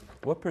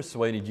What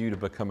persuaded you to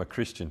become a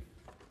Christian?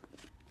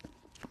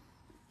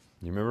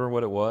 You remember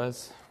what it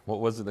was?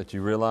 What was it that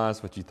you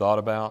realized, what you thought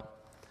about?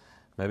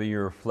 Maybe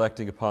you're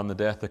reflecting upon the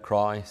death of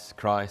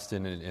Christ,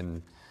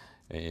 and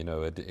you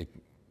know,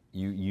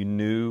 you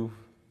knew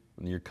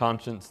your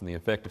conscience and the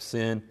effect of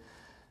sin.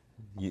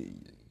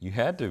 You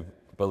had to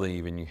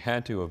believe and you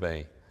had to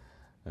obey.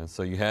 And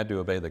so you had to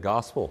obey the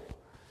gospel.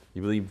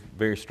 You believe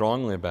very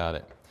strongly about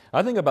it.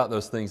 I think about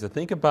those things. I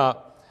think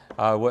about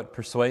what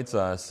persuades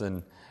us.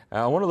 And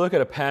I want to look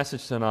at a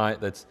passage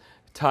tonight that's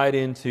tied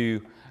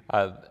into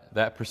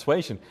that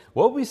persuasion.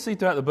 What we see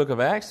throughout the book of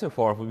Acts so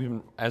far,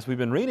 as we've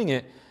been reading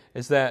it,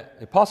 is that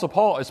the Apostle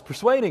Paul is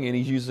persuading, and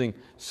he's using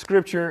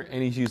Scripture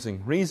and he's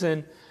using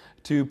reason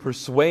to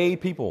persuade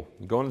people.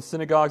 Going to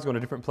synagogues, going to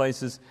different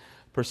places,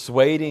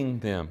 persuading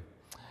them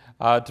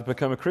to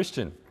become a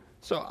Christian.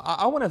 So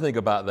I want to think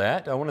about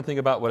that. I want to think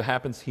about what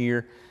happens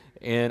here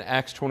in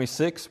Acts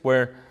 26,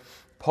 where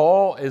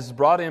Paul is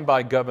brought in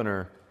by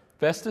Governor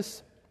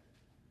Festus,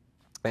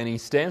 and he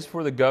stands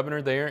before the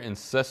governor there in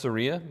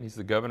Caesarea. He's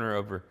the governor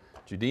over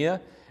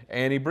Judea,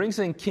 and he brings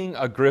in King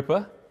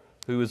Agrippa,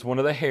 who is one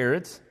of the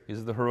Herods.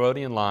 He's the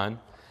Herodian line,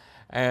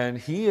 and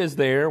he is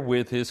there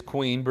with his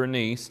queen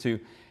Bernice to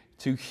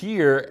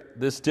hear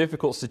this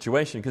difficult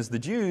situation, because the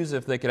Jews,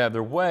 if they could have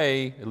their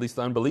way, at least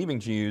the unbelieving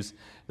Jews,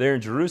 there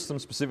in Jerusalem,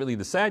 specifically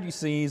the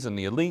Sadducees and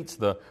the elites,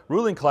 the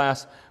ruling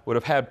class, would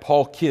have had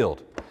Paul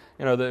killed.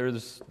 You know, there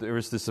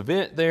was this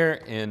event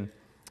there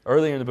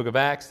earlier in the book of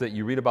Acts that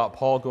you read about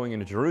Paul going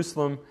into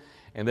Jerusalem,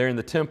 and they're in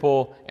the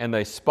temple, and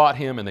they spot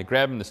him, and they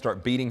grab him to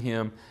start beating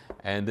him,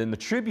 and then the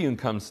tribune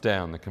comes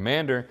down, the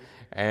commander,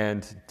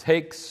 and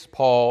takes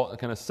Paul,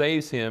 kind of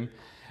saves him,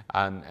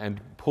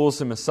 and pulls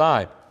him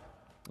aside.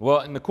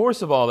 Well, in the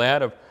course of all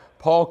that, of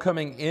Paul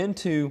coming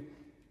into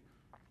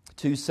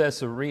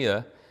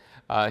Caesarea,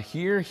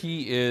 here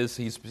he is,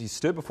 he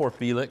stood before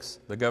Felix,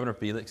 the governor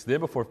Felix, then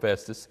before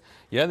Festus.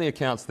 You have the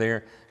accounts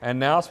there, and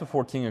now it's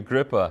before King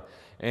Agrippa.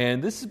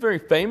 And this is a very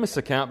famous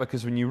account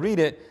because when you read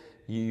it,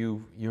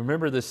 you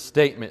remember this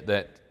statement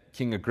that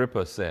King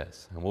Agrippa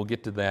says, and we'll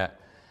get to that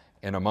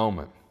in a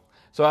moment.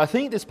 So I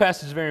think this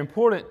passage is very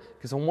important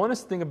because I want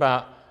us to think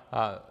about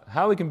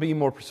how we can be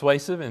more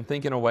persuasive and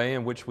think in a way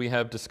in which we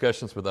have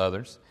discussions with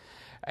others.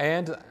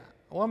 And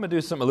I'm going to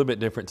do something a little bit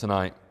different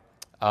tonight.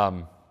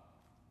 I'm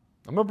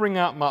going to bring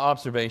out my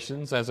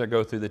observations as I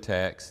go through the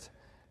text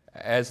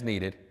as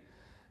needed.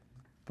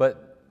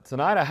 But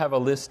tonight I have a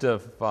list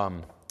of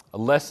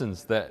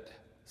lessons that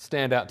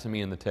stand out to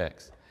me in the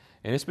text.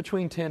 And it's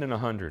between 10 and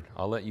 100.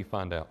 I'll let you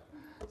find out.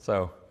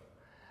 So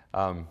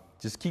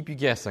just keep you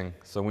guessing.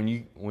 So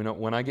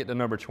when I get to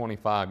number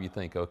 25, you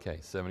think, okay,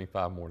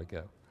 75 more to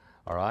go.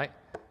 All right?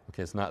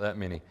 Okay, it's not that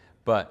many.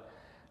 But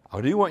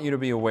I do want you to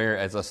be aware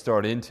as I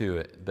start into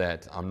it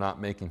that I'm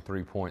not making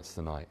 3 points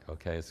tonight.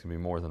 Okay, it's going to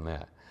be more than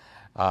that.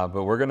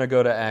 But we're going to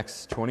go to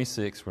Acts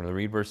 26. We're going to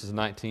read verses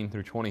 19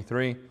 through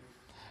 23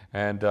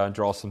 and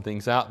draw some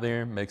things out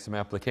there, make some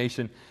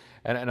application.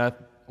 And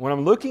when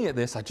I'm looking at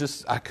this,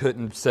 I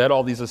couldn't set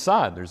all these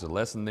aside. There's a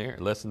lesson there,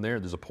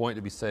 there's a point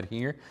to be said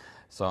here.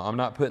 So I'm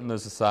not putting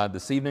those aside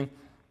this evening.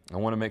 I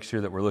want to make sure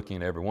that we're looking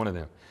at every one of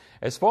them.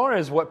 As far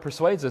as what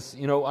persuades us,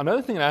 you know,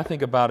 another thing that I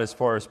think about as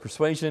far as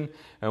persuasion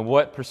and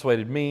what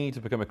persuaded me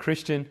to become a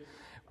Christian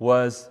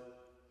was,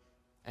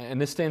 and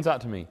this stands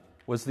out to me,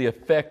 was the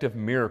effect of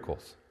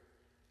miracles.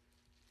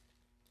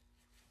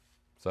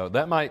 So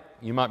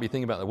you might be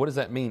thinking about, what does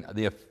that mean?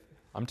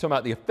 I'm talking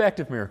about the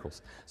effect of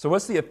miracles. So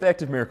what's the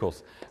effect of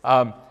miracles?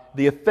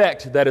 The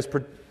effect that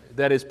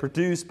is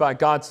produced by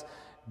God's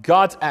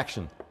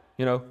action.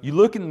 You know,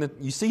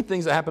 you see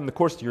things that happen in the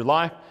course of your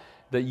life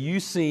that you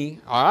see,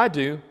 or I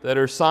do, that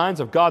are signs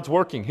of God's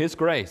working, His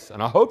grace.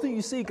 And I hope that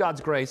you see God's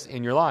grace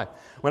in your life.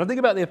 When I think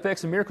about the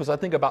effects of miracles, I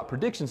think about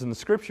predictions in the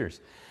Scriptures.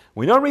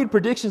 We don't read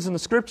predictions in the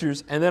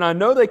Scriptures, and then I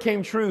know they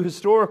came true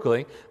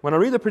historically. When I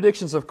read the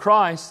predictions of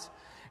Christ,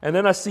 and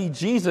then I see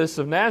Jesus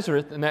of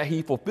Nazareth, and that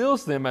He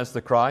fulfills them as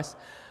the Christ,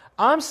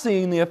 I'm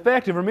seeing the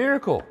effect of a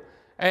miracle.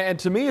 And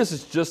to me,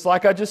 it's just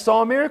like I just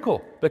saw a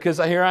miracle, because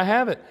here I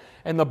have it.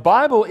 And the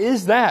Bible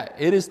is that.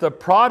 It is the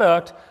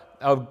product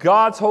of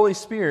God's Holy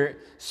Spirit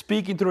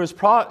speaking through His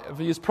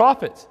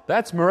prophets.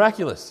 That's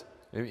miraculous.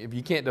 If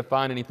you can't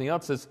define anything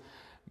else as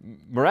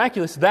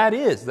miraculous,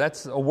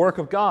 that's a work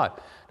of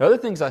God. The other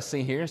things I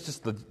see here is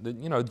just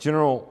the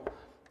general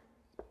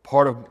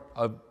part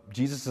of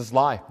Jesus'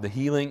 life, the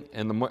healing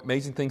and the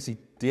amazing things He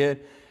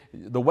did.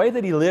 The way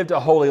that He lived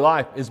a holy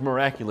life is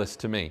miraculous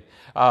to me.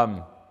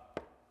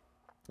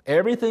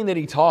 Everything that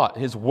He taught,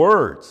 His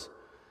words,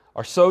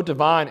 are so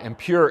divine and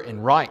pure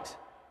and right.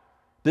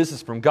 This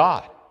is from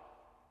God.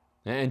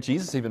 And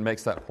Jesus even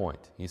makes that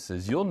point. He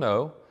says, you'll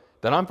know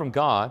that I'm from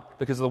God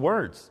because of the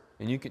words.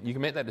 And you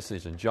can make that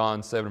decision.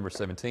 John 7, verse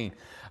 17.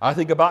 I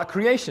think about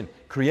creation.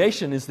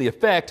 Creation is the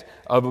effect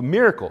of a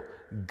miracle.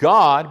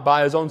 God,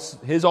 by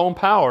His own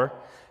power,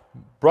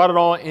 brought it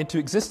all into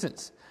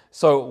existence.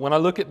 So when I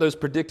look at those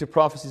predictive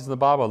prophecies in the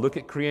Bible, I look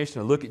at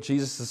creation, I look at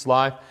Jesus'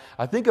 life,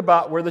 I think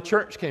about where the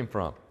church came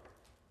from.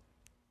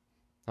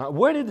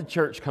 Where did the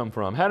church come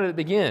from? How did it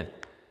begin?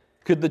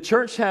 Could the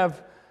church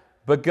have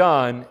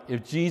begun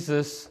if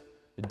Jesus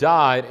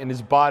died and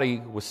his body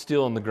was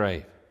still in the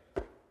grave?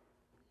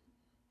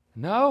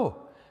 No.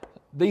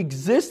 The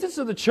existence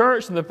of the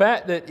church and the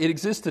fact that it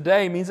exists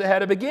today means it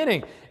had a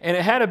beginning. And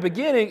it had a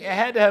beginning, it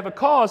had to have a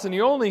cause, and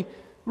the only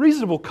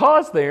reasonable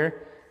cause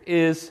there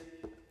is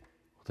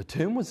the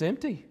tomb was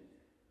empty.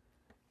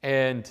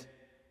 And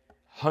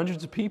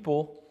hundreds of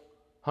people,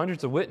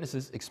 hundreds of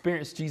witnesses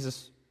experienced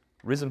Jesus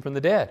risen from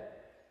the dead.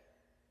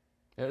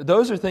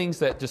 Those are things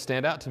that just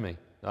stand out to me.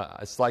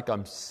 It's like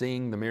I'm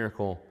seeing the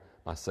miracle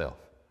myself,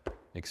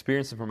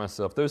 experiencing it for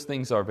myself. Those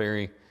things are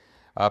very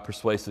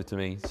persuasive to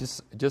me.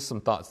 Just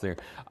some thoughts there.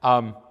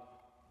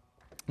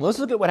 Let's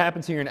look at what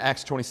happens here in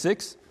Acts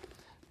 26.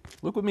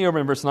 Look with me over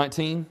in verse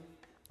 19.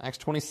 Acts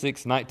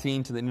 26,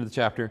 19 to the end of the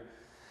chapter.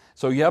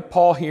 So you have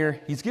Paul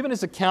here. He's given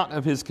his account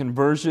of his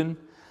conversion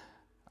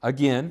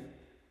again,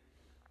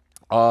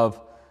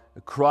 of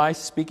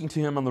Christ speaking to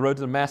him on the road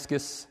to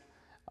Damascus.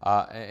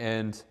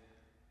 And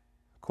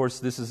of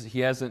course,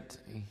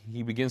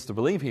 he begins to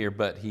believe here,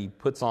 but he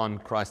puts on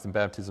Christ in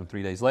baptism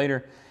 3 days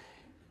later.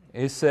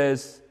 It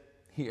says,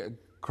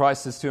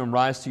 Christ says to him,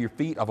 "Rise to your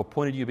feet. I've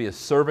appointed you to be a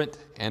servant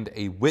and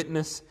a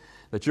witness,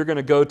 that you're going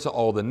to go to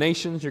all the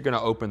nations. You're going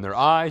to open their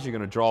eyes. You're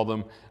going to draw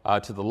them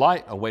to the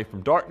light, away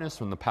from darkness,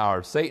 from the power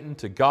of Satan,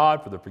 to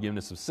God for the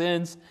forgiveness of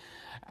sins."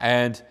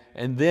 And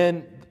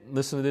then,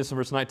 listen to this in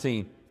verse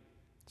 19.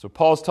 So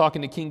Paul's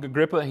talking to King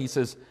Agrippa. He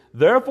says,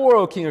 "Therefore,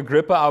 O King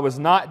Agrippa, I was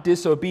not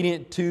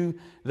disobedient to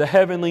the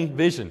heavenly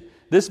vision."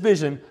 This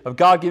vision of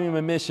God giving him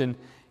a mission,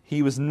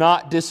 he was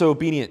not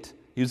disobedient.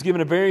 He was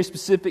given a very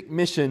specific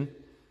mission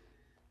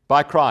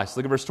by Christ.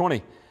 Look at verse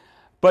 20.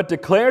 "But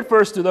declared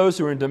first to those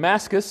who were in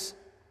Damascus,"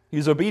 he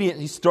was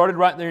obedient. He started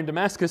right there in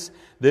Damascus,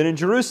 then in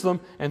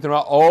Jerusalem, and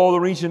throughout all the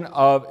region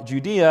of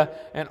Judea,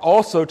 and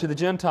also to the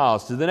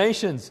Gentiles, to the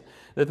nations,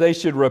 that they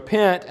should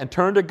repent and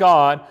turn to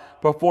God,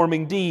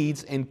 performing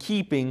deeds in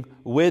keeping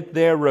with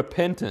their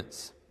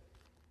repentance.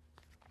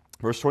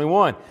 Verse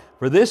 21,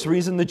 "For this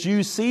reason the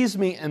Jews seized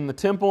me in the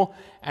temple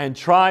and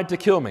tried to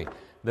kill me."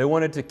 They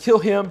wanted to kill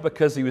him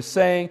because he was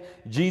saying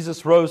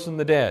Jesus rose from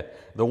the dead.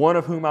 "The one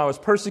of whom I was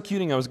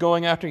persecuting, I was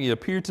going after, he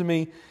appeared to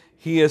me.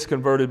 He has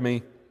converted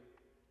me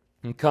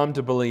and come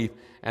to believe."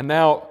 And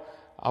now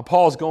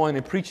Paul's going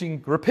and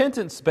preaching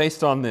repentance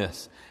based on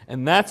this.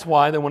 And that's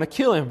why they want to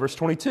kill him. Verse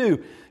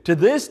 22, "To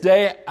this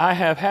day I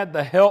have had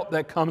the help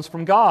that comes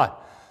from God."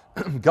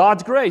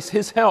 God's grace,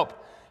 His help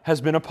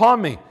has been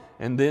upon me.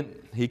 And then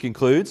he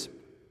concludes,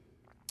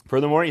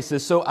 furthermore, he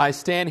says, "So I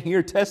stand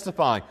here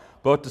testifying,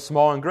 both to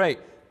small and great,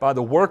 by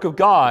the work of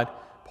God."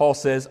 Paul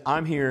says,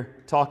 I'm here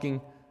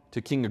talking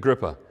to King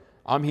Agrippa.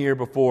 I'm here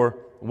before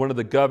one of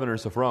the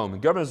governors of Rome.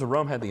 And governors of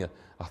Rome had the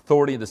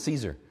authority of the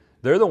Caesar.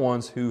 They're the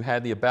ones who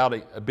had the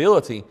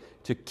ability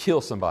to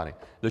kill somebody.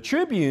 The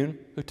tribune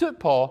who took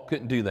Paul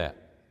couldn't do that.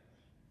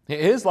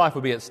 His life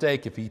would be at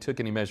stake if he took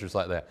any measures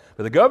like that.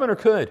 But the governor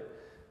could.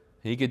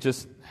 He could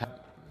just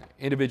have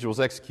individuals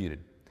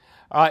executed.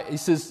 All right, he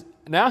says,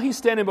 now he's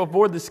standing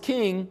before this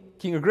king,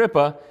 King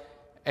Agrippa,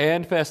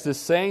 and Festus,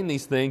 saying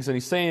these things, and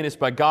he's saying it's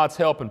by God's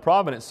help and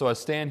providence, so I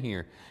stand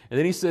here. And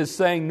then he says,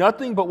 saying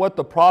nothing but what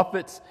the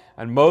prophets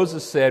and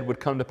Moses said would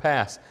come to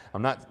pass.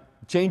 I'm not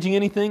changing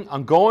anything.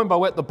 I'm going by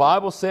what the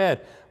Bible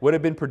said would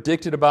have been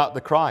predicted about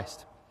the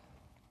Christ.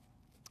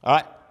 All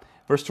right,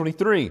 verse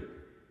 23.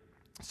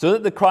 "So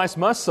that the Christ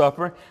must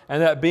suffer,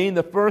 and that being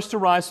the first to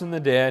rise from the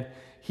dead,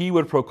 he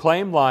would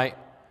proclaim light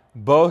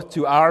both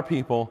to our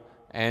people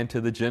and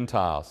to the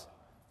Gentiles."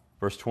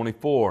 Verse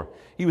 24.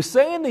 "He was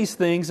saying these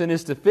things in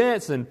his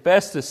defense, and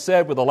Festus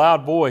said with a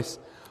loud voice,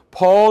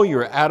 'Paul,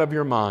 you're out of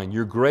your mind.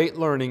 Your great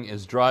learning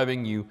is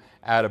driving you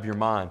out of your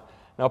mind.'"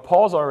 Now,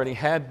 Paul's already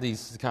had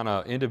these kind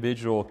of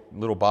individual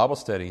little Bible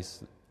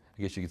studies,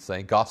 I guess you could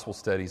say, gospel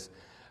studies,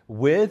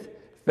 with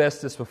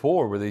Festus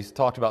before, where he's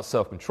talked about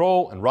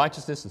self-control and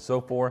righteousness and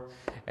so forth.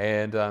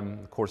 And,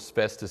 of course,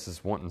 Festus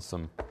is wanting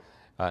some,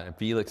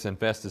 Felix and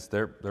Festus,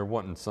 they're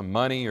wanting some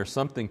money or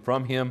something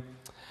from him.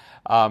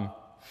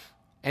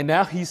 And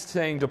now he's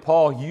saying to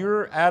Paul,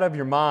 you're out of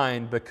your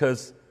mind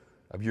because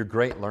of your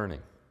great learning.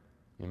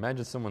 Can you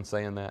imagine someone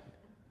saying that?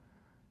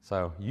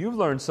 So you've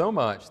learned so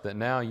much that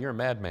now you're a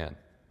madman.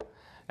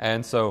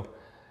 And so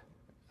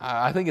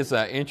I think it's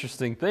an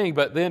interesting thing.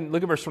 But then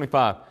look at verse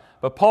 25.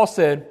 "But Paul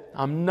said,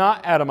 I'm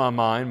not out of my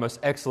mind, most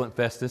excellent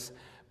Festus,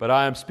 but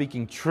I am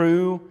speaking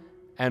true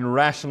and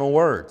rational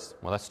words."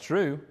 Well, that's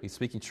true. He's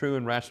speaking true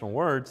and rational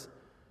words.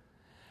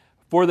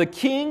 "For the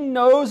king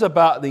knows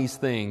about these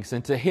things,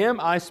 and to him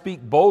I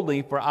speak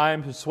boldly, for I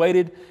am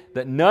persuaded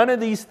that none of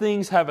these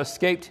things have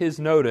escaped his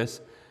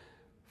notice,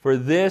 for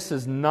this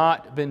has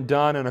not been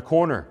done in a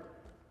corner."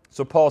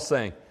 So Paul's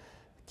saying,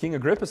 King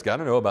Agrippa's got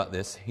to know about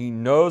this. He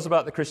knows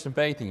about the Christian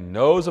faith. He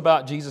knows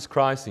about Jesus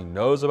Christ. He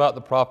knows about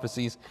the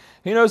prophecies.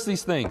 He knows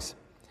these things.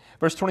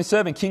 Verse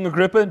 27, "King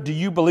Agrippa, do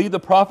you believe the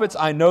prophets?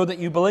 I know that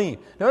you believe."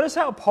 Notice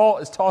how Paul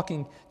is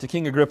talking to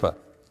King Agrippa.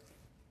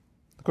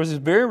 Of course, he's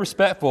very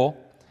respectful.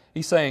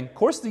 He's saying, of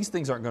course, these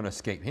things aren't going to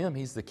escape him.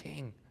 He's the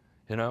king.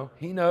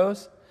 He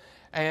knows.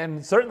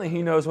 And certainly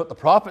he knows what the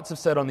prophets have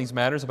said on these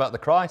matters about the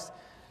Christ.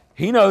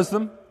 He knows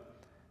them.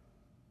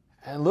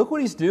 And look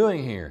what he's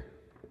doing here.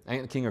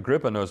 And King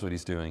Agrippa knows what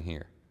he's doing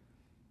here.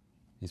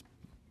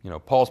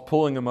 Paul's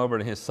pulling him over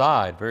to his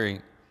side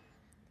very,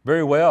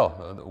 very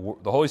well.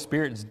 The Holy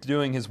Spirit is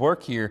doing his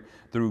work here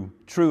through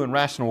true and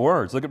rational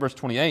words. Look at verse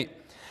 28.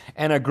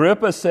 And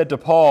Agrippa said to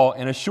Paul,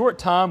 in a short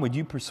time, would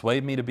you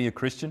persuade me to be a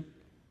Christian?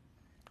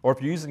 Or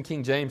if you're using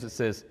King James, it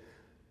says,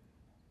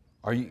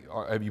 are you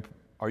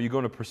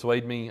going to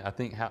persuade me? I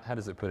think, how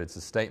does it put it? It's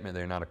a statement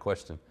there, not a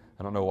question.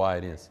 I don't know why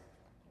it is.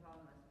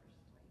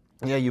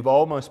 Yeah, you've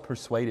almost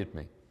persuaded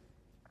me.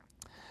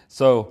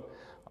 So,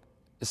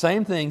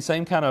 same thing,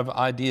 same kind of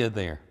idea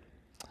there.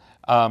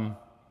 And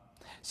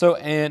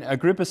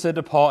Agrippa said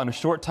to Paul, in a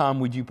short time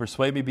would you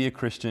persuade me to be a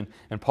Christian?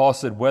 And Paul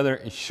said, whether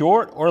it's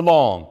short or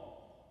long.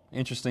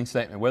 Interesting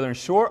statement. Whether it's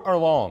short or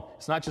long.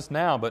 It's not just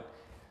now, but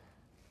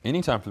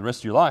anytime for the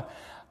rest of your life.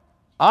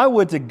 I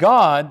would to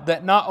God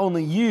that not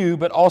only you,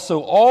 but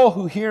also all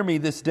who hear me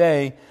this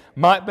day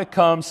might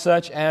become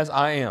such as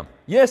I am.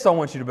 Yes, I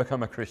want you to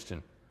become a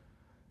Christian.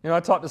 I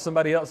talked to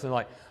somebody else and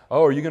like,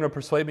 oh, are you going to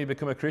persuade me to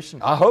become a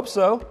Christian? I hope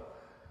so.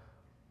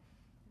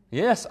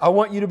 Yes, I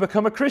want you to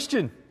become a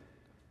Christian.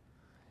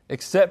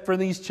 Except for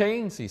these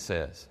chains, he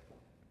says.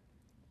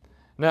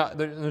 Now,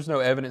 there's no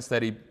evidence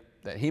that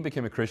he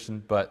became a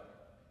Christian,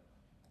 but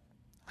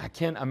I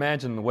can't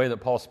imagine the way that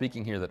Paul's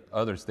speaking here that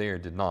others there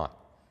did not.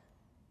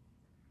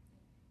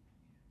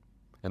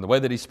 And the way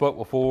that he spoke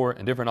before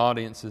in different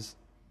audiences.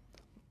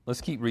 Let's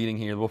keep reading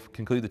here. We'll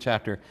conclude the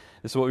chapter.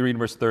 This is what we read in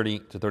verse 30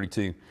 to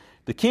 32.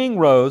 The king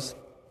rose,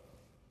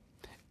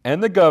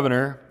 and the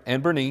governor,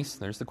 and Bernice,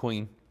 there's the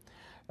queen,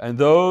 and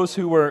those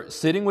who were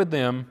sitting with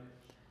them,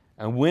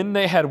 and when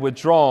they had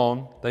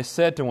withdrawn, they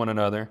said to one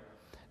another,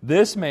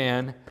 this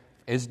man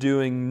is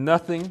doing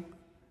nothing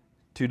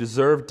to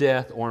deserve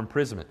death or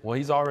imprisonment. Well,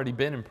 he's already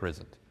been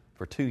imprisoned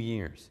for 2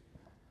 years.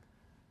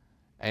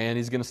 And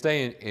he's going to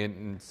stay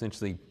in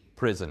essentially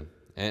prison,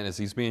 and as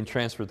he's being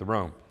transferred to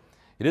Rome.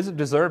 He doesn't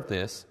deserve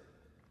this.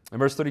 In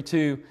verse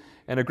 32,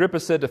 and Agrippa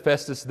said to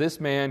Festus, this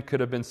man could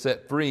have been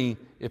set free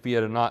if he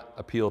had not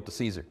appealed to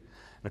Caesar.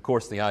 And of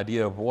course, the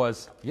idea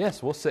was,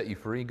 yes, we'll set you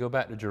free. Go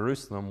back to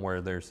Jerusalem where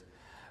there's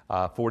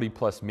 40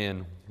 plus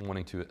men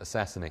wanting to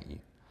assassinate you.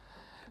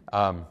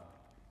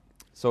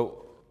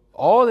 So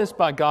all this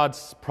by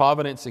God's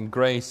providence and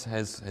grace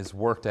has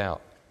worked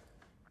out.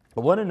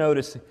 I want to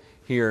notice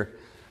here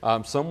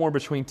somewhere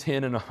between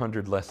 10 and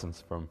 100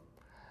 lessons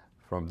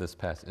from this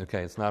passage.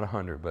 Okay, it's not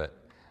 100, but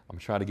I'm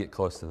trying to get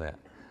close to that.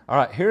 All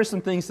right, here are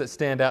some things that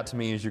stand out to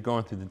me as you're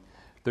going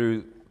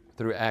through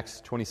Acts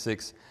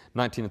 26,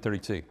 19 and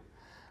 32.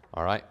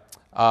 All right,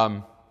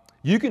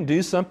 you can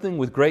do something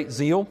with great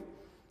zeal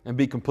and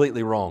be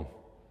completely wrong.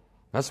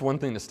 That's one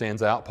thing that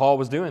stands out. Paul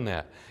was doing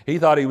that. He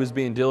thought he was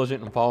being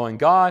diligent in following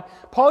God.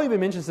 Paul even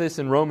mentions this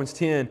in Romans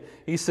 10.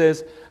 He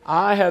says,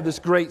 I have this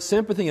great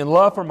sympathy and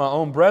love for my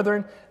own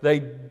brethren.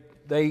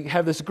 They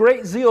have this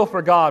great zeal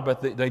for God,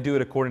 but they do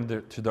it according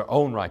to their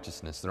own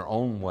righteousness, their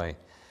own way.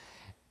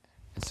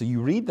 And so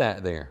you read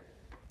that there.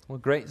 Well,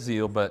 great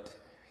zeal, but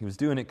he was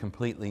doing it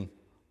completely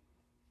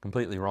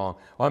wrong.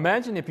 Well,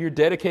 imagine if you're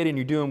dedicated and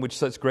you're doing with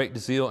such great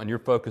zeal and you're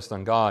focused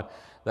on God,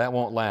 that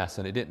won't last,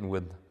 and it didn't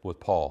with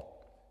Paul.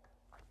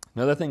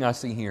 Another thing I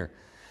see here,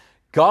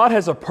 God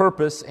has a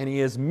purpose and He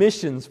has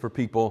missions for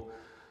people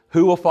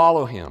who will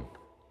follow Him.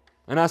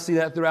 And I see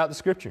that throughout the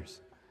Scriptures.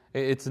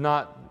 It's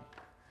not,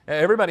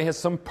 everybody has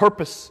some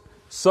purpose,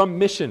 some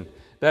mission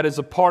that is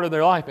a part of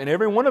their life. And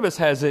every one of us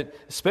has it,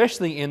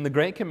 especially in the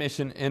Great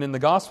Commission and in the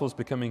Gospels.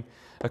 Becoming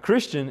a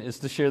Christian is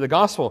to share the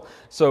Gospel.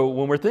 So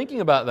when we're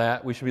thinking about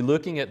that, we should be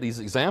looking at these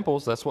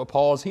examples. That's what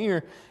Paul is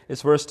here.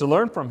 It's for us to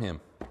learn from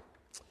him.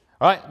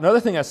 All right,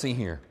 another thing I see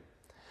here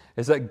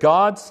is that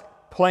God's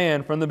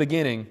plan from the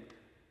beginning,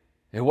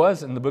 it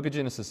was in the book of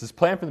Genesis, His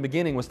plan from the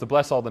beginning was to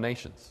bless all the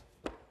nations.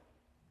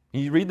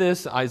 You read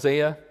this,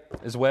 Isaiah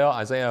as well,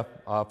 Isaiah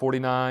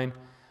 49,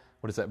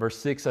 what is that, verse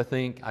 6 I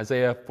think,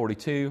 Isaiah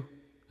 42,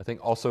 I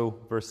think also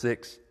verse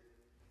 6.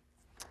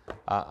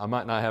 I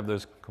might not have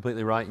those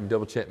completely right, you can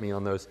double check me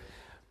on those.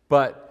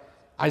 But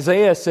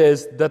Isaiah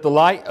says that the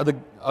light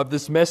of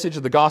this message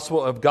of the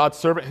gospel of God's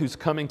servant who's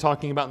coming,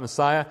 talking about the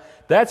Messiah,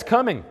 that's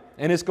coming.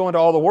 And it's going to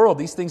all the world.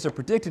 These things are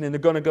predicted and they're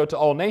going to go to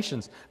all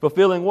nations.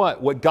 Fulfilling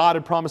what? What God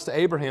had promised to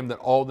Abraham, that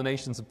all the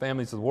nations and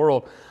families of the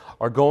world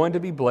are going to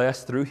be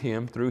blessed through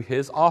him, through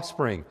his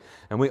offspring.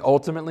 And we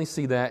ultimately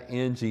see that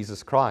in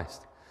Jesus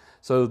Christ.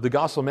 So the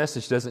gospel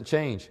message doesn't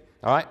change.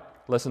 All right,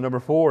 lesson number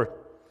 4.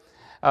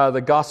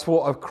 The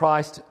gospel of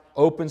Christ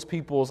opens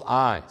people's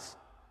eyes.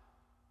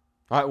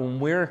 All right, when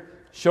we're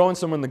showing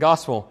someone the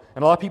gospel,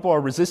 and a lot of people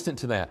are resistant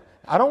to that.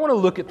 I don't want to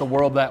look at the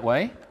world that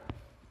way.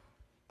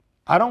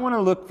 I don't want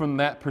to look from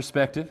that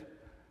perspective.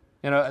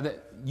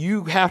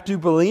 You have to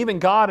believe in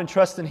God and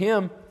trust in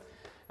Him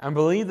and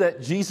believe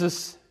that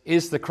Jesus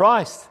is the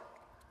Christ.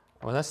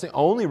 Well, that's the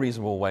only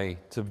reasonable way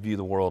to view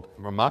the world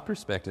from my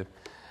perspective.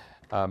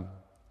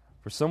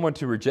 For someone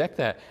to reject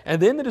that.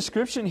 And then the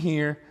description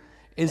here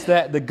is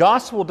that the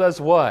gospel does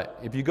what?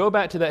 If you go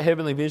back to that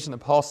heavenly vision that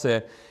Paul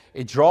said,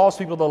 it draws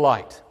people to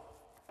light,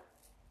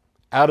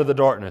 out of the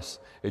darkness.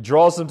 It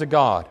draws them to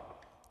God,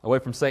 away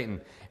from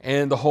Satan.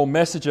 And the whole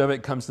message of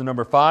it comes to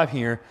number 5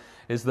 here,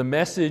 is the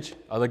message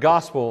of the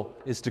gospel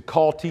is to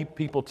call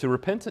people to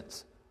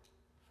repentance.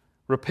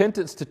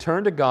 Repentance, to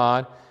turn to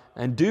God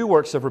and do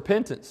works of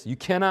repentance. You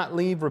cannot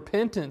leave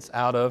repentance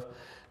out of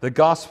the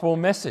gospel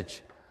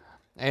message.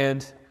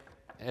 And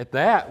at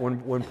that,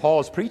 when Paul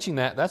is preaching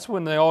that, that's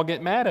when they all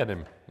get mad at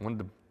him. They want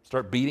to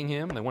start beating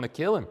him. They want to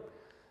kill him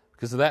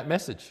because of that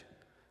message.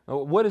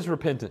 What is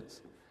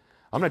repentance?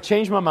 I'm going to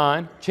change my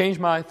mind, change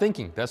my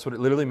thinking. That's what it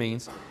literally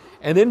means.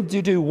 And then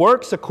to do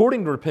works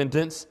according to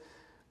repentance,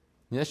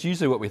 that's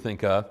usually what we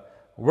think of.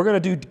 We're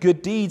going to do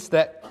good deeds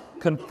that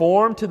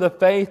conform to the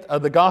faith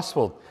of the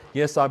gospel.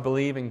 Yes, I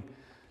believe in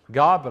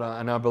God,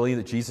 and I believe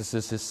that Jesus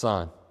is His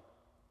Son.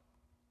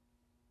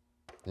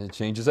 And it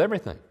changes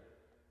everything.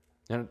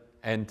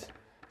 And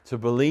to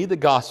believe the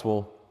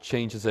gospel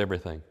changes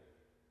everything.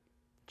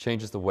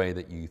 Changes the way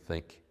that you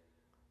think.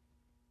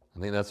 I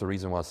think that's the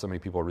reason why so many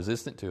people are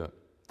resistant to it.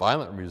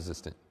 Violently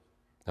resistant.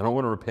 I don't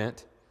want to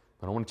repent.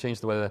 I don't want to change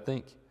the way that I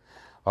think.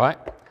 All right.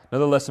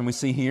 Another lesson we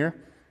see here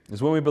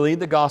is when we believe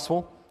the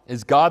gospel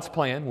is God's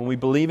plan, when we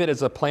believe it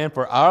as a plan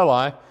for our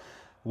life,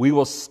 we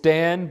will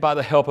stand by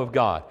the help of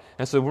God.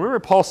 And so remember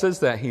Paul says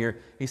that here.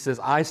 He says,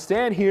 I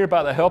stand here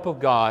by the help of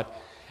God.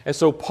 And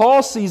so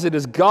Paul sees it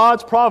as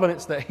God's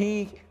providence that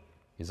he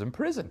is in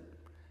prison.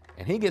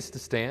 And he gets to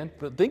stand.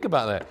 But think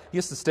about that. He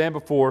gets to stand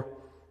before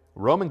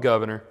Roman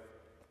governor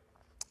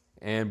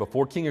and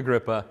before King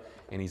Agrippa,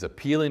 and he's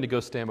appealing to go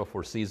stand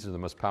before Caesar, the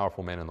most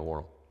powerful man in the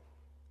world.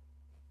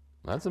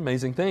 That's an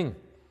amazing thing.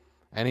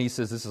 And he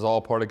says this is all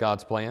part of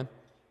God's plan.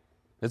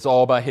 It's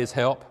all by His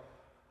help.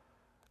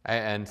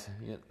 And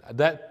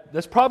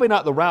that's probably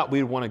not the route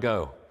we would want to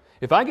go.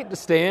 If I get to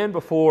stand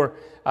before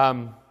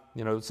some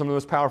of the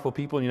most powerful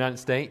people in the United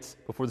States,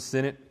 before the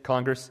Senate,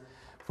 Congress,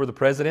 before the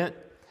President,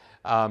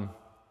 I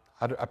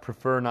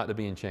prefer not to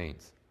be in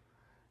chains.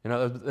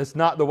 That's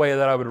not the way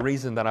that I would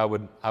reason that I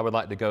would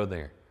like to go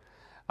there.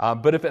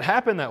 But if it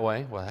happened that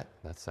way, well,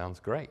 that sounds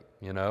great.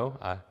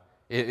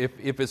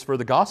 If it's for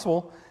the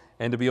gospel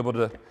and to be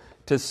able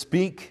to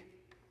speak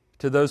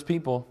to those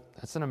people,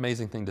 that's an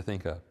amazing thing to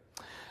think of.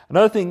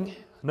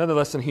 Another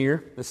lesson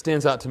here that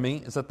stands out to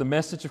me is that the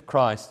message of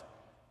Christ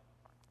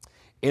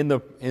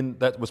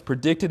that was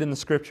predicted in the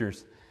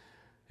Scriptures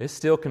is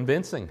still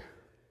convincing.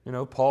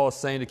 Paul is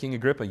saying to King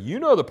Agrippa, you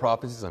know the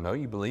prophecies. I know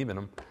you believe in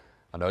them.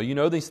 I know you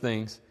know these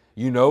things.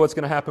 You know what's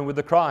going to happen with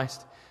the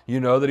Christ. You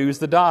know that He was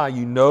to die.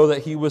 You know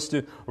that He was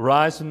to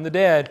rise from the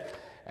dead.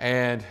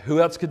 And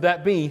who else could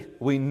that be?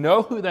 We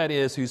know who that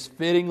is, who's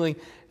fittingly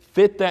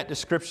fit that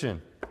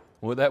description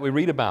that we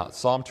read about.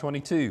 Psalm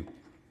 22,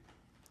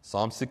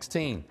 Psalm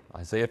 16,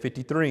 Isaiah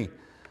 53.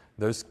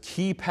 Those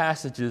key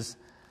passages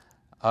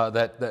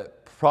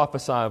that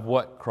prophesy of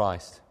what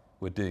Christ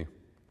would do.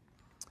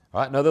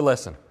 All right, another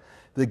lesson.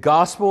 The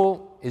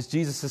gospel is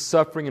Jesus'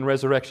 suffering and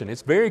resurrection.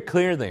 It's very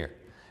clear there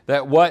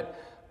that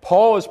what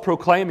Paul is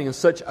proclaiming in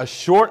such a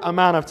short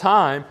amount of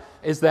time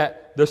is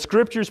that the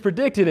Scriptures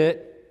predicted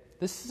it.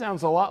 This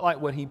sounds a lot like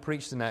what he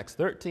preached in Acts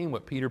 13,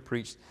 what Peter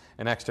preached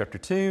in Acts chapter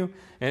 2,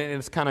 and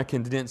it's kind of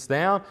condensed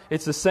down.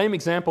 It's the same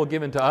example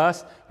given to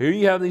us. Here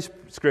you have these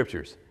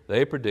Scriptures.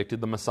 They predicted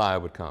the Messiah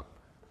would come.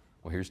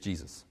 Well, here's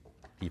Jesus.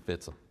 He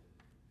fits them.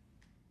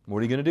 What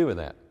are you going to do with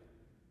that?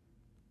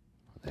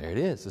 There it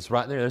is. It's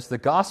right there. There's the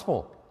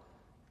gospel.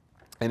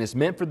 And it's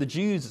meant for the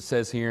Jews, it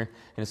says here,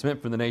 and it's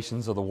meant for the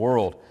nations of the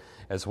world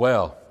as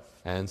well.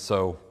 And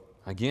so,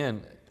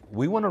 again,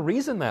 we want to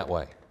reason that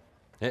way.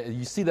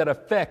 You see that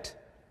effect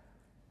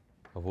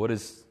of what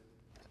is,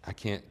 I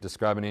can't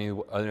describe it any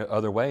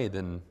other way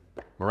than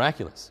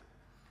miraculous.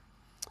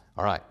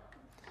 All right.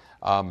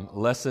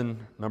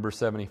 Lesson number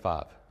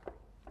 75.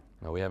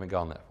 No, we haven't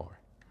gone that far.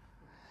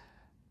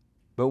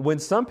 But when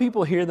some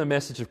people hear the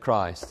message of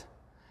Christ,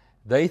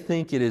 they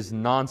think it is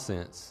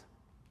nonsense,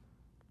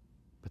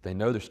 but they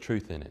know there's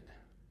truth in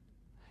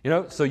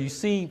it. So you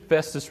see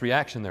Festus'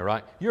 reaction there,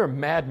 right? You're a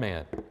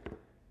madman.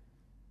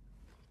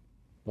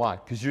 Why?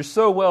 Because you're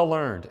so well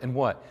learned in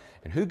what?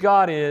 In who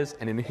God is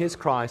and in His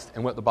Christ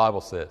and what the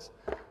Bible says.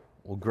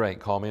 Well, great.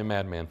 Call me a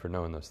madman for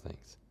knowing those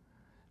things.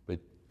 But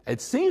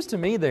it seems to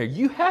me there,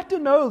 you have to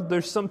know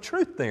there's some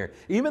truth there.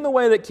 Even the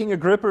way that King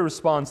Agrippa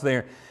responds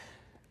there,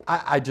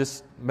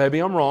 maybe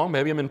I'm wrong,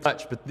 maybe I'm in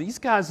touch, but these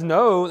guys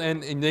know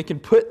and they can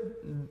put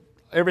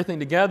everything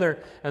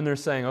together and they're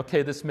saying,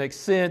 okay, this makes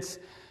sense,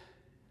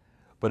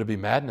 but it'd be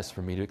madness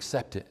for me to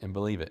accept it and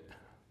believe it.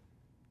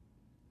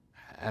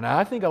 And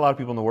I think a lot of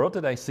people in the world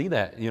today see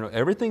that.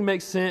 Everything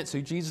makes sense,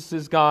 who Jesus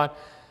is God,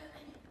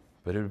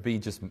 but it would be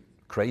just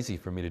crazy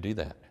for me to do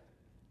that.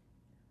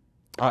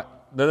 All right,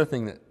 the other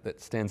thing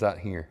that stands out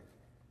here.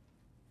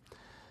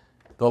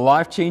 The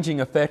life-changing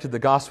effect of the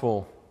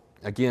gospel,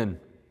 again,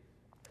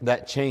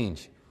 that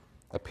change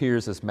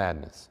appears as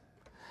madness.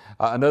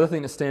 Another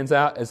thing that stands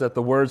out is that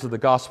the words of the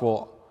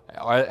gospel,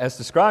 as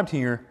described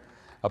here,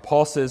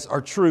 Paul says,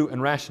 are true and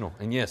rational.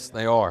 And yes,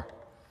 they are.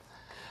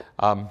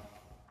 All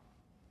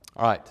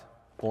right,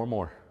 4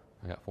 more.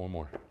 I got 4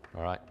 more.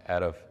 All right,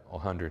 out of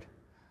 100.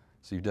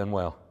 So you've done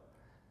well.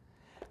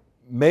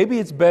 Maybe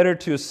it's better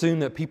to assume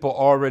that people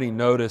already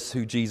notice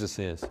who Jesus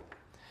is.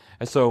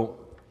 And so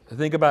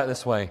think about it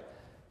this way.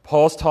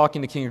 Paul's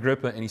talking to King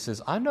Agrippa, and he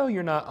says, I know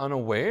you're not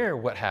unaware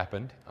what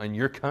happened in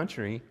your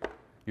country.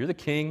 You're the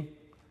king.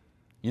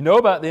 You know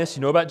about this.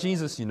 You know about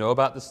Jesus. You know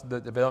about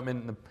the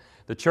development in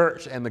the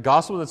church and the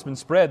gospel that's been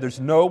spread. There's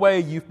no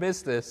way you've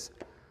missed this.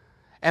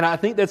 And I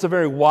think that's a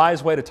very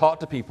wise way to talk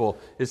to people,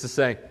 is to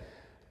say,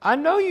 I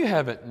know you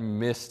haven't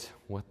missed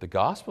what the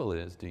gospel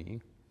is, do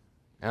you?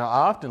 And I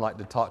often like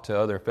to talk to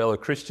other fellow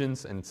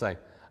Christians and say,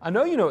 I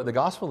know you know what the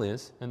gospel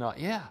is. And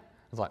yeah. I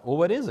was like, well,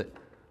 what is it?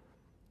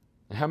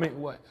 And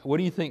what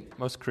do you think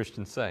most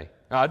Christians say?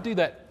 Now, I do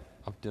that.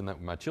 I've done that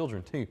with my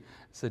children too.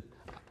 I said,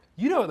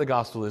 you know what the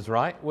gospel is,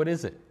 right? What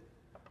is it?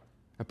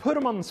 I put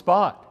them on the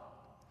spot.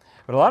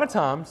 But a lot of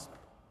times,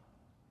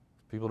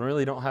 people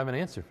really don't have an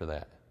answer for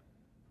that.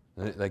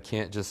 They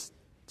can't just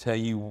tell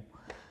you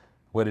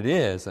what it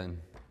is and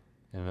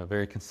in a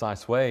very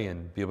concise way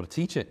and be able to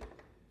teach it.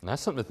 And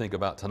that's something to think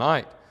about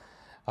tonight.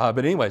 But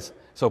anyways,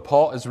 so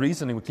Paul is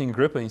reasoning with King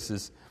Agrippa, and he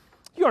says,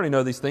 you already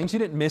know these things. You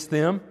didn't miss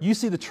them. You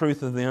see the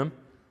truth of them.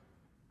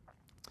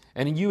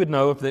 And you would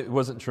know if it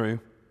wasn't true.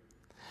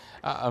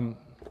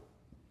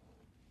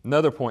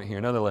 Another point here,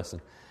 another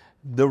lesson.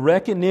 The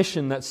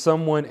recognition that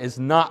someone is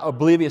not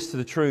oblivious to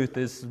the truth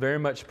is very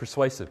much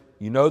persuasive.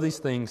 You know these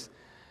things.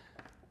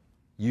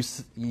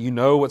 You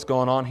know what's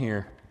going on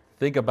here.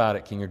 Think about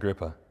it, King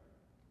Agrippa.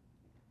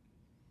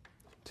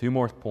 2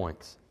 more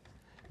points.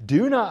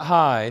 Do not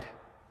hide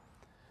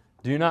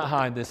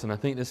this, and I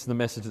think this is the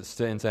message that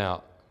stands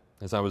out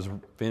as I was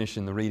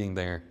finishing the reading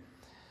there.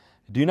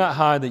 Do not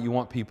hide that you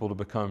want people to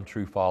become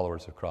true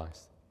followers of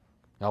Christ.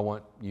 I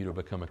want you to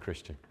become a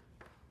Christian.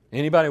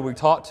 Anybody we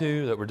talk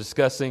to, that we're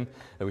discussing,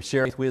 that we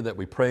share with, that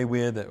we pray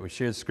with, that we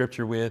share the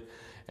Scripture with,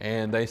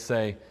 and they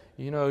say,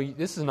 you know,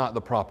 this is not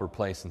the proper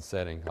place and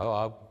setting. Oh,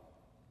 I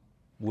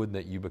would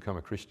that you become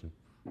a Christian.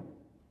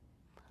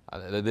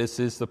 This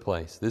is the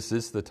place. This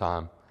is the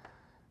time.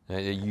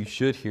 You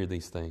should hear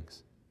these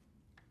things.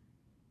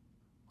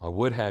 I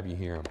would have you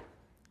hear them.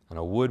 And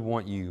I would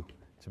want you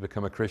to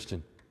become a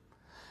Christian.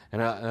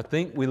 And I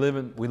think we live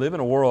in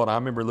a world. I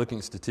remember looking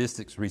at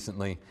statistics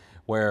recently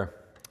where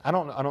I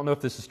don't know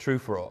if this is true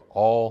for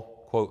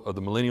all, quote, of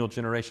the millennial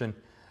generation.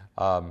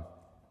 And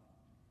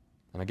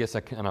I guess I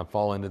kind of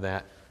fall into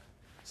that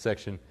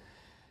section.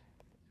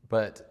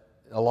 But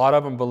a lot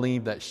of them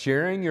believe that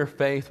sharing your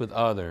faith with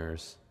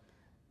others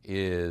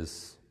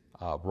is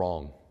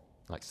wrong.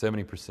 Like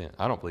 70%.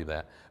 I don't believe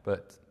that,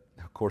 but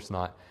of course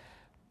not.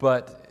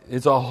 But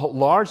it's a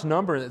large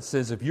number that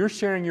says if you're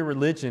sharing your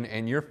religion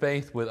and your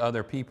faith with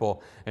other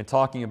people and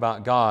talking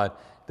about God,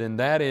 then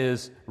that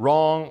is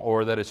wrong,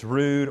 or that it's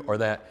rude, or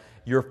that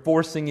you're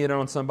forcing it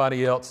on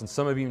somebody else. And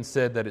some have even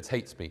said that it's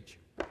hate speech.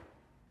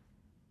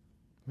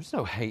 There's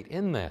no hate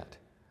in that.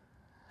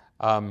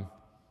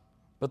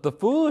 But the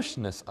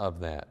foolishness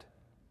of that.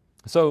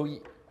 So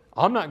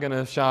I'm not going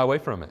to shy away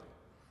from it.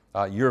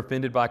 You're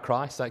offended by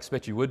Christ. I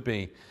expect you would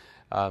be.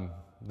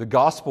 The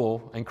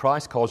gospel and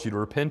Christ calls you to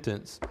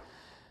repentance.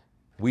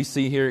 We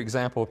see here an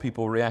example of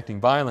people reacting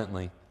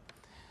violently.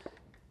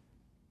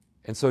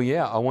 And so,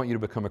 I want you to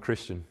become a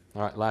Christian.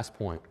 All right, last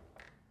point.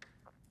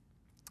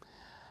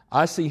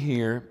 I see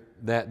here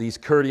that these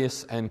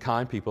courteous and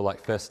kind people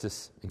like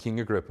Festus and King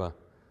Agrippa,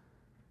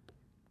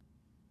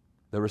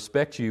 they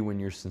respect you when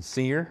you're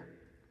sincere,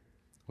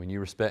 when you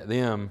respect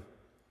them,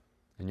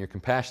 and you're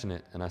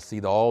compassionate. And I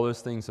see all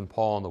those things in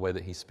Paul in the way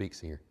that he speaks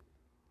here.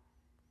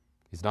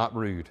 He's not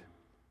rude.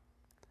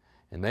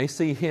 And they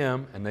see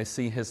him, and they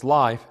see his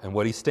life and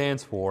what he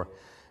stands for,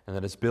 and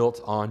that it's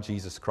built on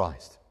Jesus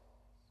Christ.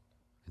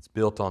 It's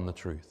built on the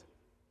truth.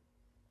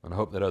 And I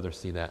hope that others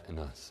see that in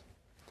us.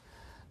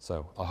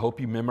 So I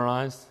hope you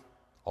memorized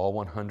all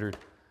 100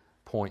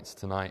 points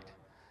tonight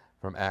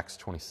from Acts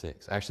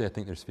 26. Actually, I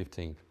think there's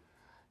 15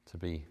 to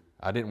be.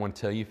 I didn't want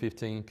to tell you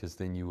 15 because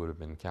then you would have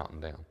been counting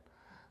down.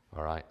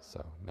 All right,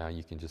 so now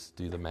you can just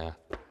do the math.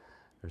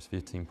 There's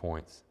 15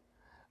 points.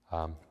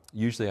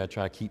 Usually I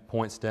try to keep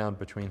points down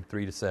between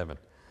 3 to 7.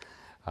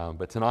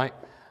 But tonight,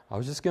 I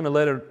was just going to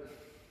let it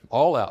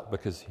all out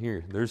because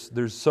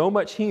there's so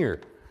much here.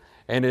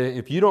 And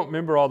if you don't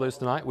remember all those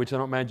tonight, which I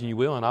don't imagine you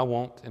will, and I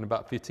won't in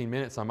about 15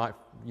 minutes,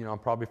 I'll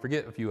probably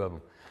forget a few of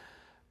them.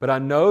 But I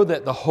know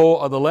that the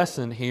whole of the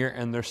lesson here,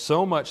 and there's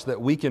so much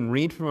that we can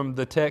read from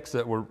the text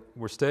that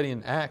we're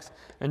studying Acts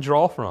and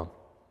draw from.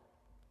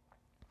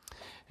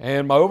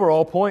 And my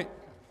overall point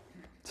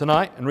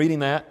tonight in reading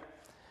that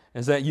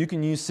is that you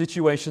can use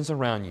situations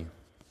around you.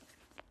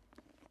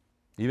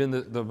 Even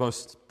the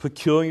most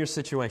peculiar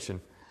situation.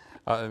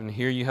 And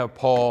here you have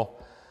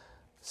Paul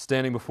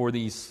standing before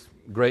these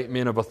great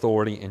men of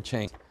authority in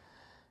chains.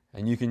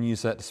 And you can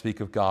use that to speak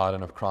of God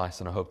and of Christ,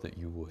 and I hope that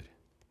you would.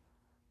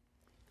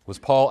 Was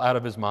Paul out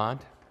of his mind?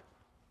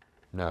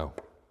 No.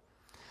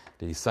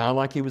 Did he sound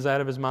like he was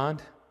out of his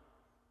mind?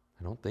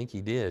 I don't think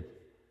he did.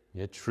 He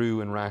had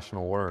true and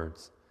rational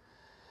words.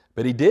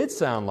 But he did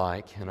sound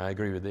like, and I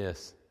agree with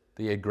this,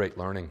 that he had great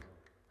learning.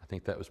 I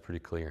think that was pretty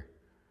clear.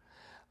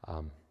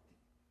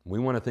 We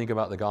want to think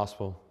about the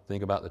gospel,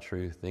 think about the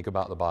truth, think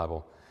about the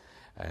Bible,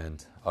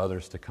 and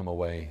others to come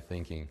away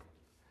thinking,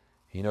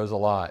 he knows a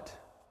lot,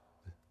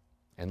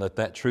 and let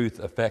that truth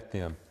affect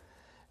them.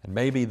 And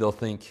maybe they'll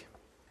think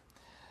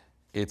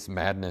it's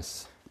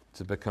madness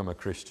to become a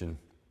Christian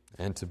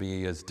and to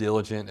be as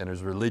diligent and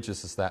as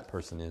religious as that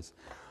person is.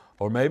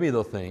 Or maybe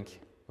they'll think,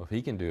 well, if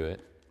he can do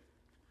it,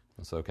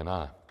 and so can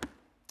I.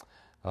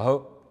 I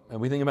hope and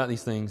we think about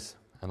these things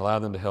and allow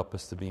them to help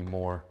us to be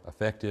more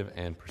effective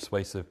and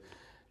persuasive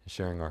in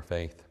sharing our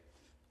faith.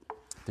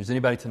 If there's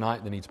anybody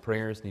tonight that needs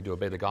prayers, need to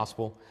obey the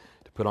gospel,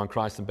 to put on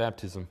Christ in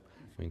baptism,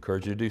 we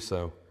encourage you to do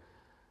so.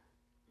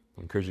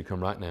 We encourage you to come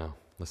right now.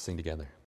 Let's sing together.